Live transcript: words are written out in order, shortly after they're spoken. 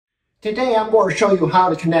Today I'm going to show you how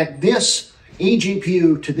to connect this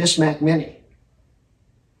eGPU to this Mac Mini.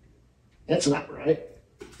 That's not right.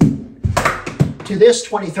 To this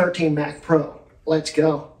 2013 Mac Pro. Let's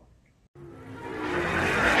go.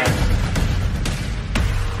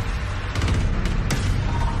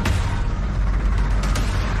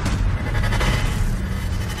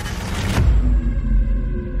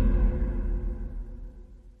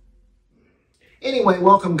 Anyway,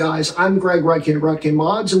 welcome guys. I'm Greg Hrutkay of Hrutkay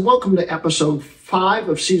Mods, and welcome to episode 5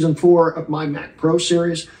 of season 4 of my Mac Pro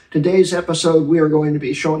series. Today's episode, we are going to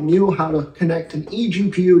be showing you how to connect an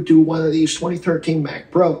eGPU to one of these 2013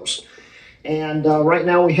 Mac Pros. And right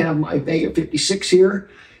now we have my Vega 56 here.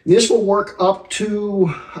 This will work up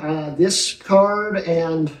to this card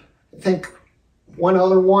and I think one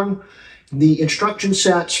other one. The instruction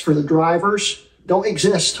sets for the drivers don't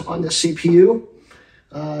exist on this CPU.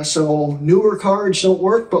 So newer cards don't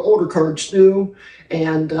work, but older cards do.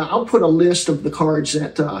 And I'll put a list of the cards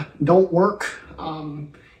that don't work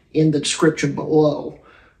in the description below.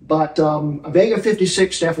 But a Vega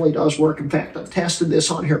 56 definitely does work. In fact, I've tested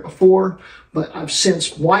this on here before, but I've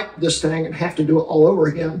since wiped this thing and have to do it all over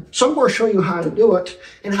again. So I'm going to show you how to do it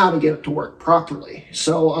and how to get it to work properly.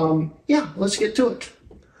 So yeah, let's get to it.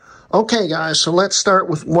 Okay guys, so let's start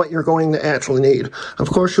with what you're going to actually need. Of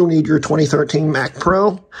course, you'll need your 2013 Mac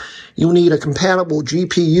Pro. You'll need a compatible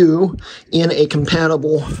GPU in a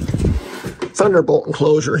compatible Thunderbolt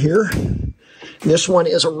enclosure here. This one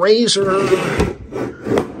is a Razer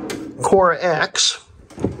Core X,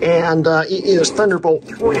 and it is Thunderbolt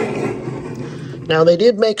 3. Now, they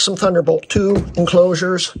did make some Thunderbolt 2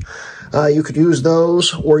 enclosures. You could use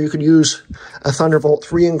those, or you could use a Thunderbolt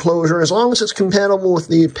 3 enclosure. As long as it's compatible with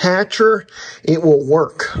the patcher, it will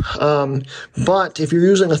work. But if you're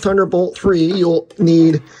using a Thunderbolt 3, you'll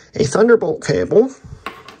need a Thunderbolt cable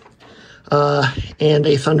and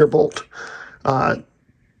a Thunderbolt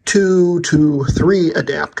 2 to 3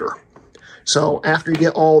 adapter. So after you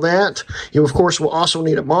get all that, you of course will also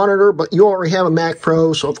need a monitor, but you already have a Mac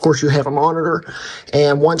Pro, so of course you have a monitor.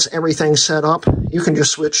 And once everything's set up, you can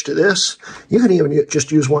just switch to this. You can even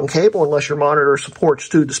just use one cable unless your monitor supports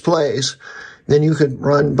 2 displays. Then you could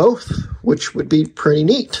run both, which would be pretty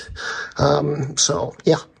neat. So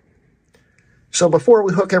yeah. So before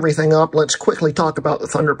we hook everything up, let's quickly talk about the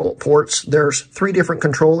Thunderbolt ports. There's 3 different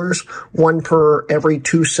controllers, one per every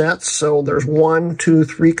 2 sets. So there's 1, 2,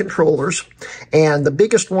 3 controllers. And the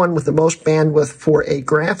biggest one with the most bandwidth for a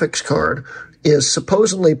graphics card is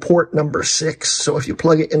supposedly port number 6. So if you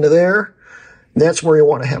plug it into there, that's where you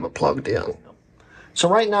want to have it plugged in. So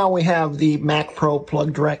right now we have the Mac Pro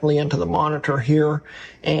plugged directly into the monitor here.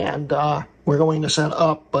 And we're going to set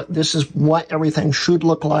up, but this is what everything should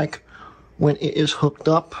look like when it is hooked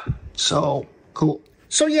up. So cool.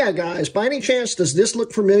 So yeah guys, by any chance does this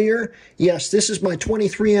look familiar? Yes, this is my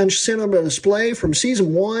 23-inch cinema display from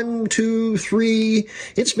season 1, 2, 3.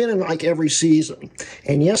 It's been in like every season.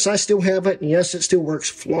 And yes, I still have it, and yes, it still works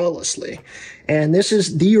flawlessly. And this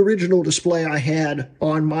is the original display I had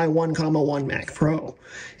on my 1,1 Mac Pro.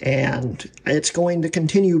 And it's going to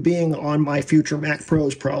continue being on my future Mac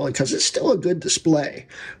Pros probably because it's still a good display.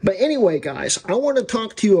 But anyway guys, I want to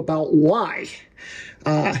talk to you about why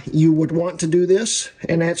you would want to do this,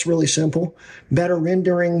 and that's really simple. Better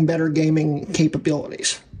rendering, better gaming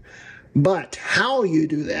capabilities. But how you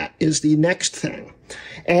do that is the next thing.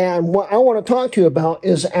 And what I want to talk to you about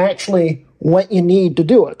is actually what you need to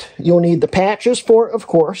do it. You'll need the patches for it, of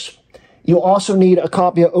course. You'll also need a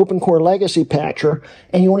copy of OpenCore Legacy Patcher,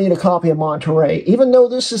 and you'll need a copy of Monterey. Even though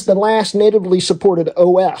this is the last natively supported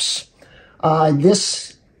OS,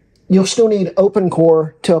 you'll still need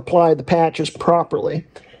OpenCore to apply the patches properly.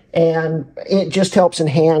 And it just helps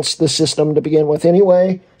enhance the system to begin with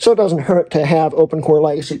anyway, so it doesn't hurt to have OpenCore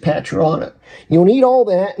Legacy Patcher on it. You'll need all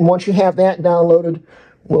that, and once you have that downloaded,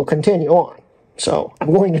 we'll continue on. So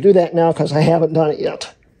I'm going to do that now because I haven't done it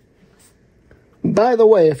yet. By the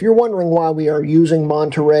way, if you're wondering why we are using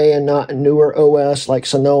Monterey and not a newer OS like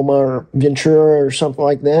Sonoma or Ventura or something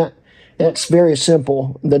like that, it's very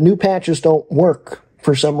simple. The new patches don't work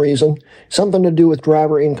for some reason. Something to do with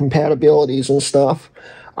driver incompatibilities and stuff.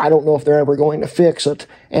 I don't know if they're ever going to fix it.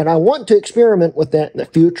 And I want to experiment with that in the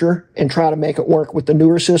future and try to make it work with the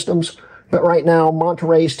newer systems. But right now,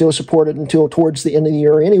 Monterey is still supported until towards the end of the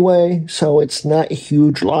year anyway, so it's not a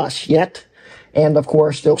huge loss yet. And of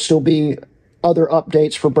course, there'll still be other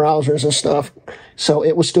updates for browsers and stuff, so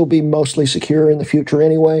it will still be mostly secure in the future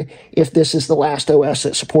anyway, if this is the last OS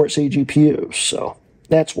that supports eGPUs, so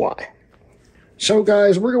that's why. So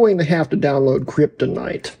guys, we're going to have to download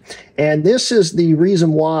Kryptonite. And this is the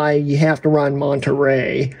reason why you have to run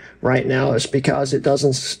Monterey right now, is because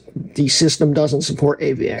the system doesn't support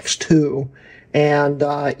AVX2. And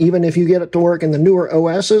even if you get it to work in the newer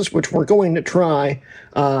OSs, which we're going to try,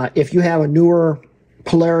 if you have a newer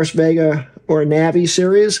Polaris Vega or a Navi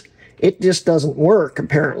series, it just doesn't work,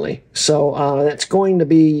 apparently. So that's going to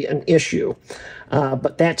be an issue.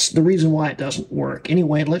 But that's the reason why it doesn't work.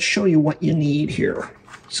 Anyway, let's show you what you need here.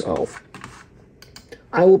 So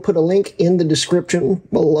I will put a link in the description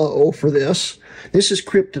below for this. This is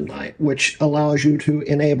Kryptonite, which allows you to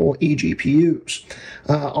enable eGPUs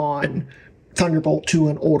on Thunderbolt 2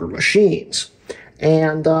 and older machines.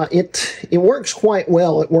 And it works quite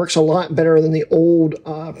well. It works a lot better than the old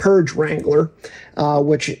Purge Wrangler,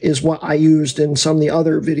 which is what I used in some of the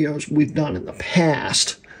other videos we've done in the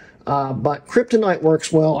past. But Kryptonite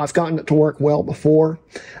works well. I've gotten it to work well before.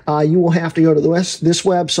 You will have to go to this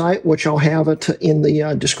website, which I'll have it in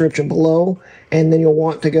the description below, and then you'll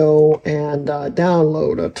want to go and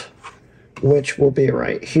download it, which will be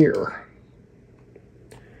right here.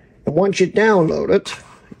 And once you download it,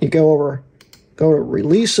 you go to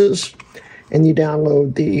releases, and you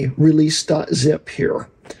download the release.zip here,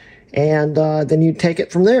 and then you take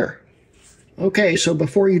it from there. Okay, so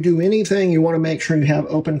before you do anything, you want to make sure you have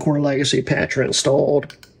OpenCore Legacy Patcher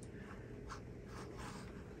installed.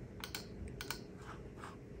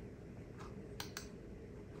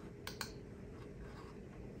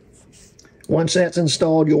 Once that's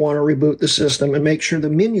installed, you'll want to reboot the system and make sure the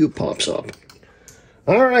menu pops up.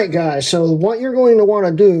 Alright guys, so what you're going to want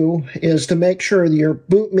to do is to make sure that your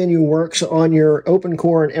boot menu works on your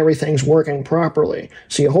OpenCore and everything's working properly.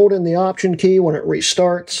 So you hold in the Option key when it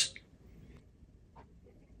restarts.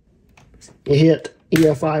 You hit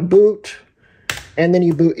EFI boot, and then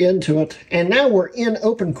you boot into it, and now we're in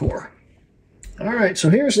OpenCore. Alright, so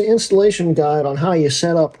here's the installation guide on how you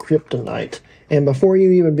set up Kryptonite. And before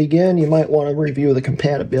you even begin, you might want to review the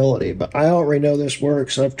compatibility, but I already know this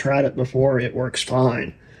works. I've tried it before. It works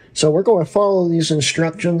fine. So we're going to follow these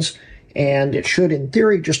instructions, and it should, in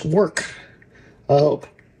theory, just work. I hope.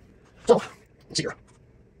 So, let's see here.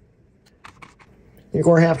 You're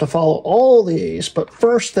going to have to follow all these, but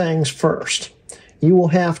first things first, you will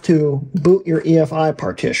have to boot your EFI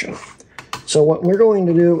partition. So what we're going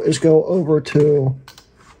to do is go over to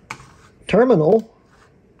Terminal.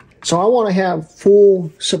 So I want to have full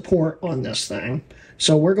support on this thing.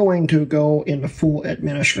 So we're going to go into full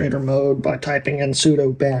administrator mode by typing in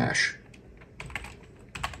sudo bash.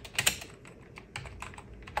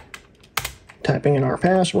 Typing in our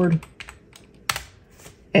password.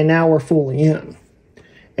 And now we're fully in.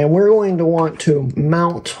 And we're going to want to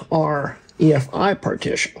mount our EFI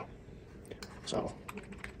partition. So,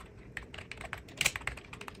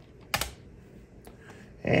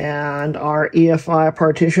 and our EFI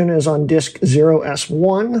partition is on disk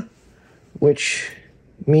 0S1, which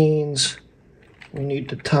means we need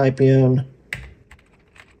to type in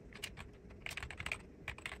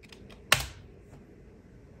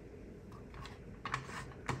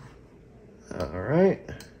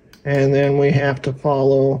and then we have to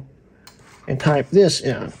follow and type this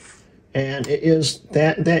in, and it is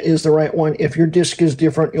that is the right one. If your disk is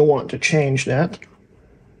different, you'll want to change that.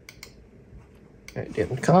 I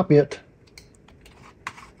didn't copy it.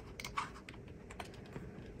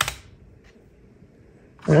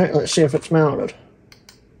 All right, let's see if it's mounted.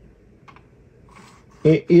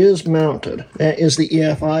 It is mounted. That is the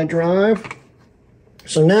EFI drive.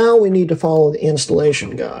 So now we need to follow the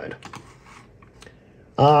installation guide.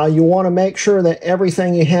 You want to make sure that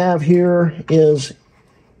everything you have here is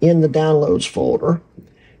in the downloads folder.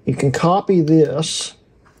 You can copy this,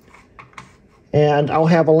 and I'll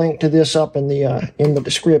have a link to this up in the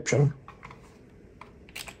description.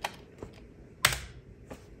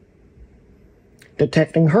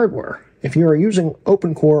 Detecting hardware. If you are using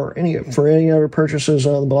OpenCore for any other purchases,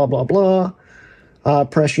 blah blah blah,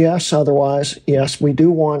 press yes. Otherwise, yes, we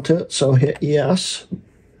do want it. So hit yes.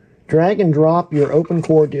 Drag and drop your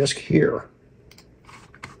OpenCore disk here.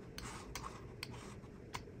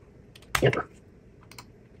 Enter.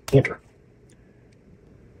 Enter.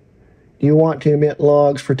 Do you want to emit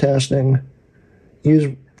logs for testing?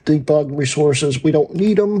 Use debug resources. We don't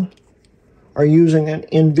need them. Are using an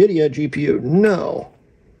NVIDIA GPU? No.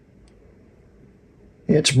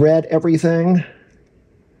 It's read everything.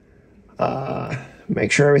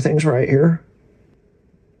 Make sure everything's right here.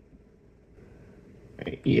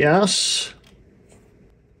 Yes.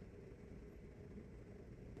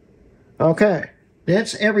 Okay.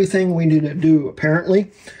 That's everything we need to do,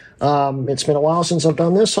 apparently. It's been a while since I've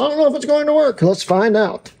done this, so I don't know if it's going to work. Let's find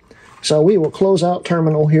out. So we will close out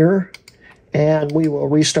terminal here, and we will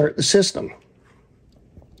restart the system.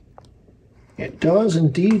 It does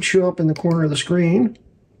indeed show up in the corner of the screen.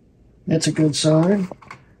 That's a good sign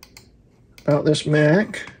about this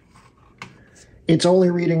Mac. It's only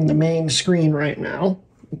reading the main screen right now,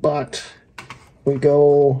 but we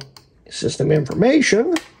go system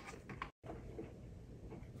information.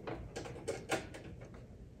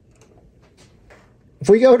 If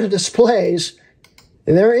we go to displays,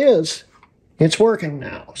 there it is. It's working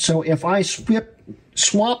now. So if I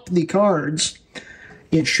swap the cards,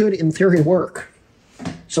 it should in theory work.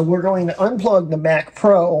 So we're going to unplug the Mac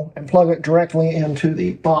Pro and plug it directly into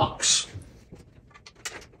the box.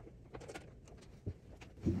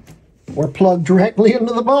 We're plugged directly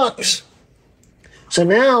into the box. So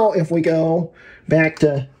now if we go back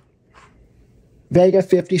to Vega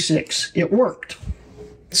 56, it worked.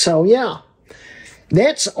 So yeah,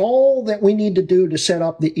 that's all that we need to do to set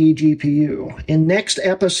up the eGPU. In next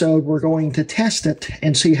episode, we're going to test it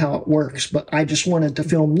and see how it works. But I just wanted to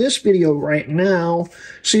film this video right now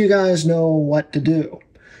so you guys know what to do.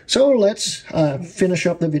 So let's finish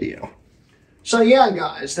up the video. So yeah,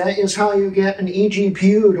 guys, that is how you get an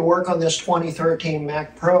eGPU to work on this 2013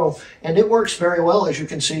 Mac Pro. And it works very well, as you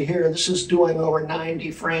can see here. This is doing over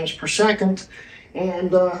 90 frames per second.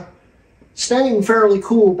 And staying fairly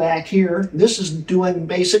cool back here. This is doing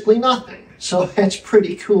basically nothing. So that's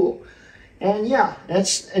pretty cool. And yeah,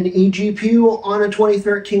 that's an eGPU on a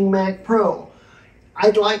 2013 Mac Pro.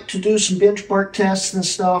 I'd like to do some benchmark tests and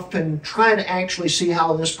stuff and try to actually see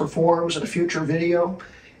how this performs in a future video.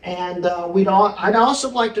 And I'd also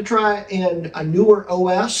like to try in a newer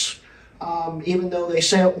OS, even though they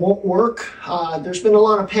say it won't work. There's been a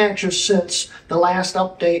lot of patches since the last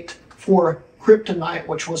update for Kryptonite,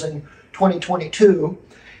 which was in 2022,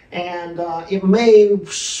 and it may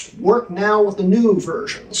work now with the new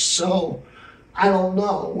versions, so I don't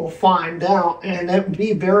know. We'll find out, and that would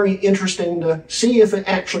be very interesting to see if it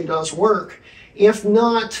actually does work. If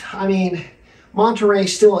not, I mean, Monterey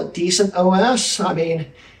is still a decent OS. I mean,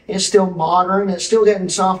 it's still modern. It's still getting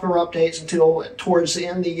software updates until towards the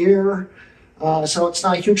end of the year, so it's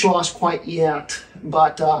not a huge loss quite yet.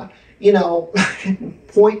 But, you know,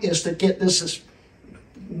 point is to get this as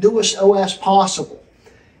newest OS possible.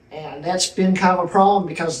 And that's been kind of a problem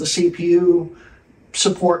because the CPU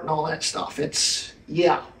support and all that stuff. It's,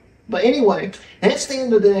 yeah. But anyway, that's the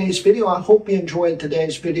end of today's video. I hope you enjoyed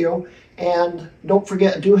today's video. And don't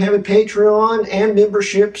forget, I do have a Patreon and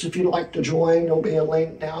memberships if you'd like to join. There'll be a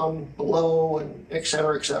link down below, and et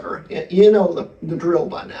cetera, et cetera. You know the drill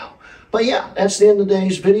by now. But yeah, that's the end of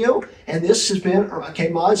today's video. And this has been a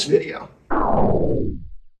Hrutkay Mods video.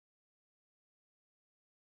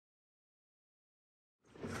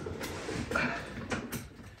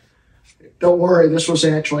 Don't worry, this was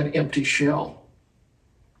actually an empty shell.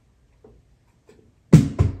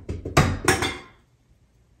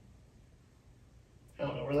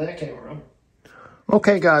 That came from.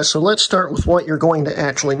 Okay, guys, so let's start with what you're going to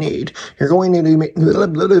actually need. You're going to need...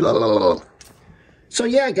 So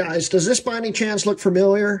yeah, guys, does this by any chance look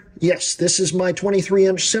familiar? Yes, this is my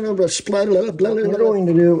 23-inch cinema display. What we're going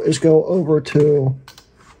to do is go over to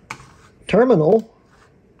Terminal.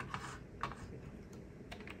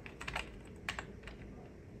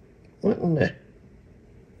 What in the...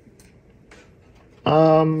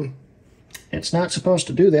 It's not supposed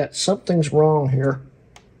to do that. Something's wrong here.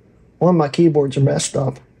 One of my keyboards are messed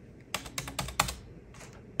up.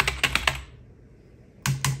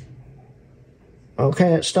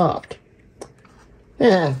 Okay, it stopped.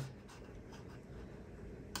 Yeah.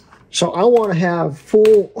 So I want to have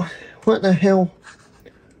full... What the hell?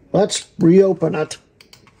 Let's reopen it.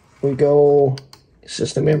 We go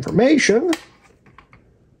System Information.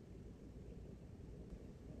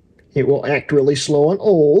 It will act really slow and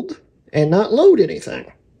old and not load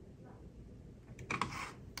anything.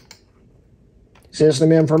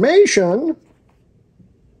 System Information,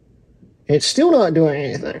 it's still not doing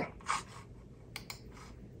anything.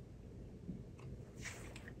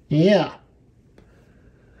 Yeah.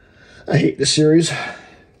 I hate this series.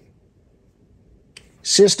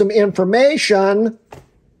 System Information.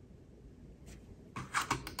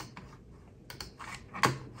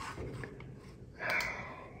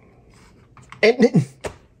 And,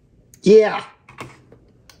 yeah.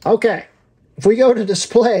 Okay. If we go to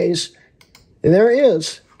displays, there it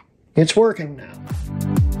is. It's working now.